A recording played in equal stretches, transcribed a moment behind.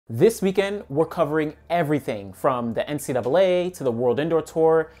This weekend, we're covering everything from the NCAA to the World Indoor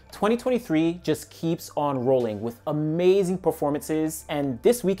Tour. 2023 just keeps on rolling with amazing performances, and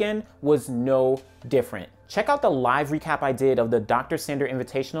this weekend was no different. Check out the live recap I did of the Dr. Sander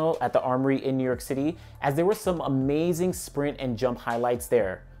Invitational at the Armory in New York City, as there were some amazing sprint and jump highlights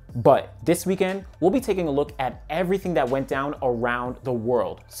there. But this weekend, we'll be taking a look at everything that went down around the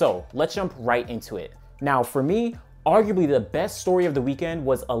world. So let's jump right into it. Now, for me, arguably the best story of the weekend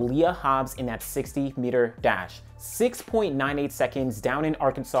was Aleia Hobbs in that 60-meter dash. 6.98 seconds down in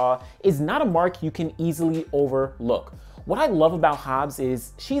Arkansas is not a mark you can easily overlook. What I love about Hobbs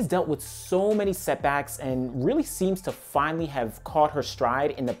is she's dealt with so many setbacks and really seems to finally have caught her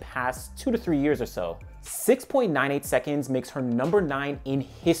stride in the past 2 to 3 years or so. 6.98 seconds makes her number 9 in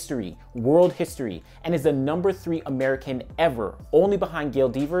history, world history, and is the number 3 American ever, only behind Gail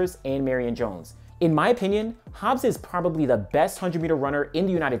Devers and Marion Jones. In my opinion, Hobbs is probably the best 100-meter runner in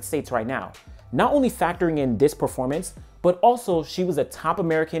the United States right now. Not only factoring in this performance, but also she was a top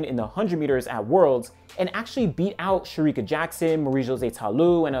American in the 100 meters at Worlds and actually beat out Sharika Jackson, Marie-Josée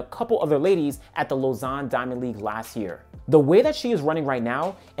Talu, and a couple other ladies at the Lausanne Diamond League last year. The way that she is running right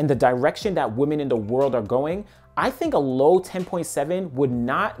now and the direction that women in the world are going, I think a low 10.7 would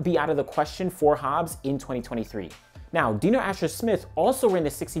not be out of the question for Hobbs in 2023. Now, Dina Asher-Smith also ran the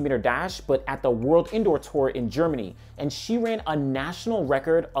 60-meter dash, but at the World Indoor Tour in Germany, and she ran a national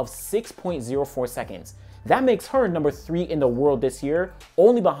record of 6.04 seconds. That makes her number 3 in the world this year,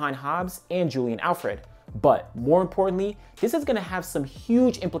 only behind Hobbs and Julian Alfred. But more importantly, this is gonna have some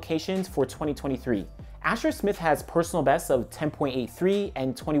huge implications for 2023. Asher-Smith has personal bests of 10.83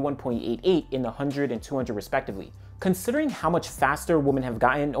 and 21.88 in the 100 and 200 respectively. Considering how much faster women have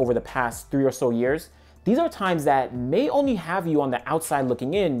gotten over the past 3 or so years, these are times that may only have you on the outside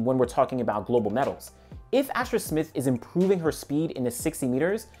looking in when we're talking about global medals. If Asher-Smith is improving her speed in the 60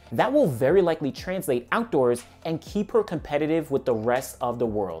 meters, that will very likely translate outdoors and keep her competitive with the rest of the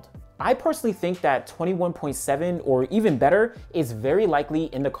world. I personally think that 21.7 or even better is very likely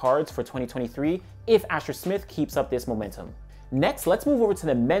in the cards for 2023 if Asher-Smith keeps up this momentum. Next, let's move over to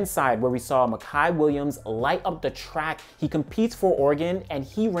the men's side where we saw Micah Williams light up the track. He competes for Oregon and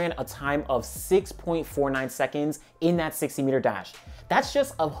he ran a time of 6.49 seconds in that 60-meter dash. That's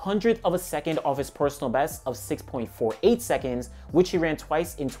just 1/100 of a second off his personal best of 6.48 seconds, which he ran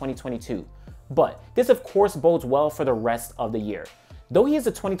twice in 2022. But this of course bodes well for the rest of the year. Though he is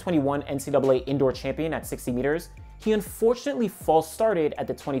a 2021 NCAA indoor champion at 60 meters, he unfortunately false started at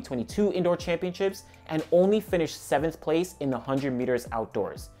the 2022 Indoor Championships and only finished 7th place in the 100 meters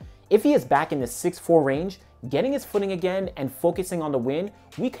outdoors. If he is back in the 6'4" range, getting his footing again and focusing on the win,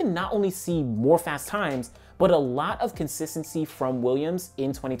 we can not only see more fast times, but a lot of consistency from Williams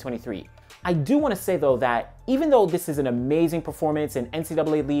in 2023. I do want to say though that even though this is an amazing performance in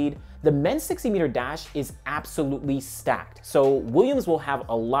NCAA lead, the men's 60-meter dash is absolutely stacked. So Williams will have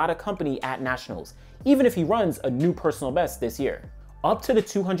a lot of company at nationals, even if he runs a new personal best this year. Up to the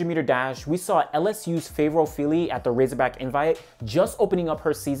 200-meter dash, we saw LSU's Favour Ofili at the Razorback Invite just opening up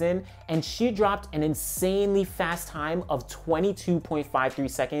her season, and she dropped an insanely fast time of 22.53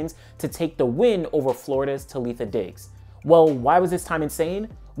 seconds to take the win over Florida's Talitha Diggs. Well, why was this time insane?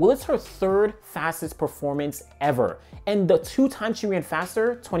 Well, it's her 3rd fastest performance ever. And the 2 times she ran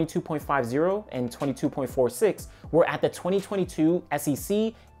faster, 22.50 and 22.46, were at the 2022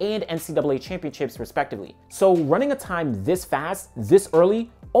 SEC and NCAA championships respectively. So running a time this fast, this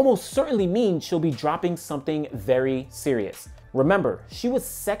early, almost certainly means she'll be dropping something very serious. Remember, she was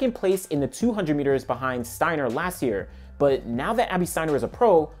 2nd place in the 200 meters behind Steiner last year, but now that Abby Steiner is a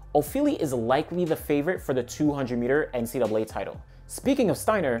pro, Ofili is likely the favorite for the 200-meter NCAA title. Speaking of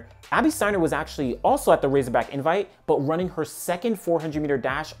Steiner, Abby Steiner was actually also at the Razorback Invite, but running her 2nd 400-meter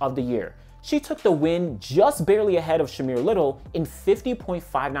dash of the year. She took the win just barely ahead of Shamire Little in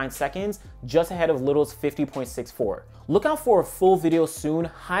 50.59 seconds, just ahead of Little's 50.64. Look out for a full video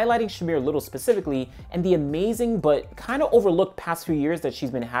soon highlighting Shamire Little specifically and the amazing but kind of overlooked past few years that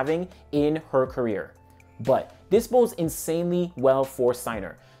she's been having in her career. But this bodes insanely well for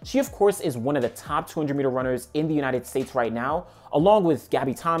Steiner. She of course is one of the top 200-meter runners in the United States right now, along with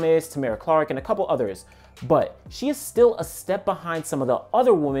Gabby Thomas, Tamara Clark, and a couple others. But she is still a step behind some of the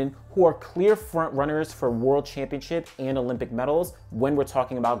other women who are clear front runners for world championship and Olympic medals when we're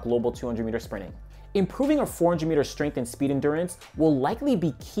talking about global 200-meter sprinting. Improving her 400-meter strength and speed endurance will likely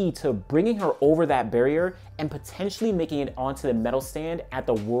be key to bringing her over that barrier and potentially making it onto the medal stand at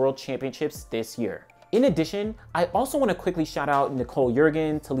the World Championships this year. In addition, I also want to quickly shout out Nicole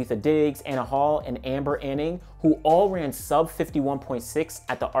Yeargin, Talitha Diggs, Anna Hall, and Amber Anning, who all ran sub 51.6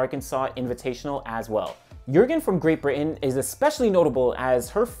 at the Arkansas Invitational as well. Yeargin from Great Britain is especially notable as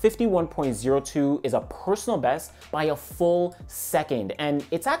her 51.02 is a personal best by a full second, and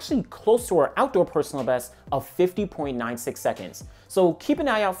it's actually close to her outdoor personal best of 50.96 seconds. So keep an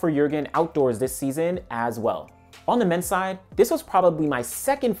eye out for Yeargin outdoors this season as well. On the men's side, this was probably my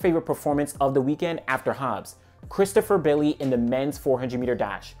second favorite performance of the weekend after Hobbs, Christopher Bailey in the men's 400-meter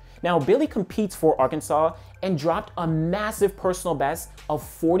dash. Now, Bailey competes for Arkansas and dropped a massive personal best of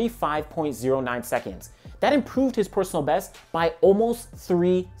 45.09 seconds. That improved his personal best by almost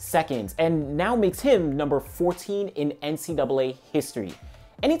 3 seconds and now makes him number 14 in NCAA history.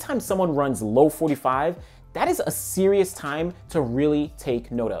 Anytime someone runs low 45, that is a serious time to really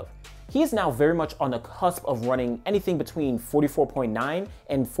take note of. He is now very much on the cusp of running anything between 44.9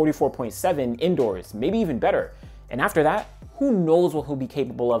 and 44.7 indoors, maybe even better. And after that, who knows what he'll be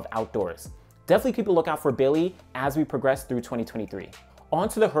capable of outdoors. Definitely keep a lookout for Bailey as we progress through 2023. On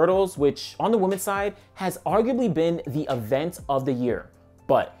to the hurdles, which on the women's side has arguably been the event of the year.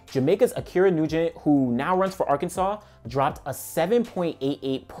 But Jamaica's Ackea Nugent, who now runs for Arkansas, dropped a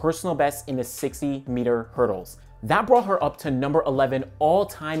 7.88 personal best in the 60-meter hurdles. That brought her up to number 11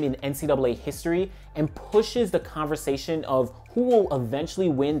 all-time in NCAA history and pushes the conversation of who will eventually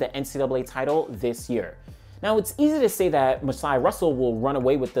win the NCAA title this year. Now, it's easy to say that Messiah Russell will run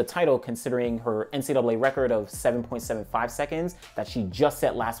away with the title considering her NCAA record of 7.75 seconds that she just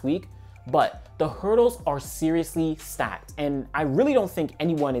set last week, but the hurdles are seriously stacked, and I really don't think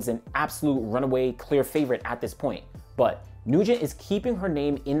anyone is an absolute runaway clear favorite at this point. But Nugent is keeping her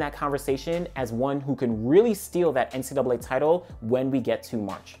name in that conversation as one who can really steal that NCAA title when we get to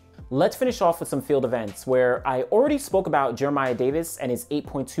March. Let's finish off with some field events where I already spoke about Jeremiah Davis and his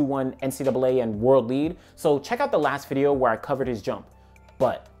 8.21 NCAA and world lead, so check out the last video where I covered his jump.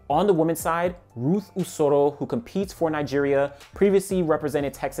 But on the women's side, Ruth Usoro, who competes for Nigeria, previously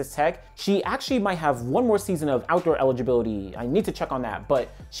represented Texas Tech. She actually might have one more season of outdoor eligibility. I need to check on that, but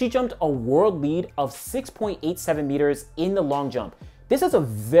she jumped a world lead of 6.87 meters in the long jump. This is a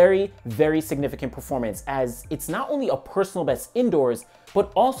very, very significant performance as it's not only a personal best indoors,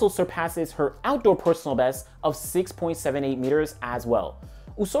 but also surpasses her outdoor personal best of 6.78 meters as well.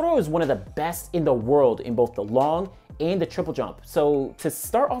 Usoro is one of the best in the world in both the long and the triple jump, so to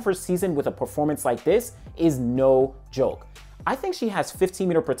start off her season with a performance like this is no joke. I think she has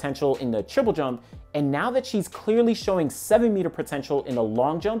 15-meter potential in the triple jump, and now that she's clearly showing 7-meter potential in the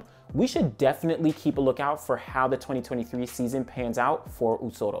long jump, we should definitely keep a lookout for how the 2023 season pans out for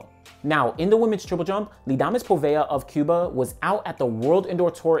Usoro. Now, in the women's triple jump, Liadagmis Povea of Cuba was out at the World Indoor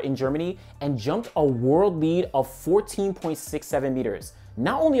Tour in Germany and jumped a world lead of 14.67 meters.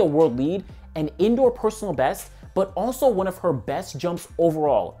 Not only a world lead, an indoor personal best, but also one of her best jumps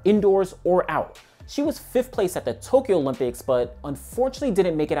overall, indoors or out. She was 5th place at the Tokyo Olympics, but unfortunately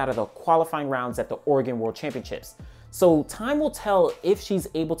didn't make it out of the qualifying rounds at the Oregon World Championships. So time will tell if she's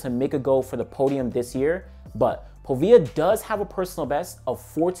able to make a go for the podium this year, but Povea does have a personal best of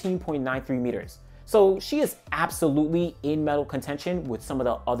 14.93 meters. So she is absolutely in medal contention with some of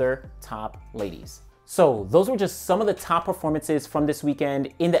the other top ladies. So those were just some of the top performances from this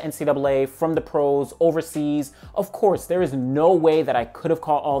weekend in the NCAA, from the pros, overseas. Of course, there is no way that I could have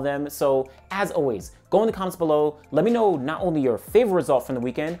caught all of them. So as always, go in the comments below. Let me know not only your favorite result from the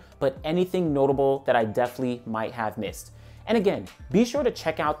weekend, but anything notable that I definitely might have missed. And again, be sure to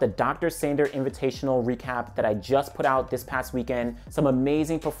check out the Dr. Sander Invitational recap that I just put out this past weekend. Some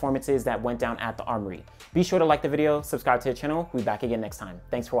amazing performances that went down at the Armory. Be sure to like the video, subscribe to the channel. We'll be back again next time.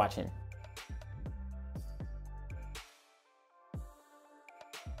 Thanks for watching.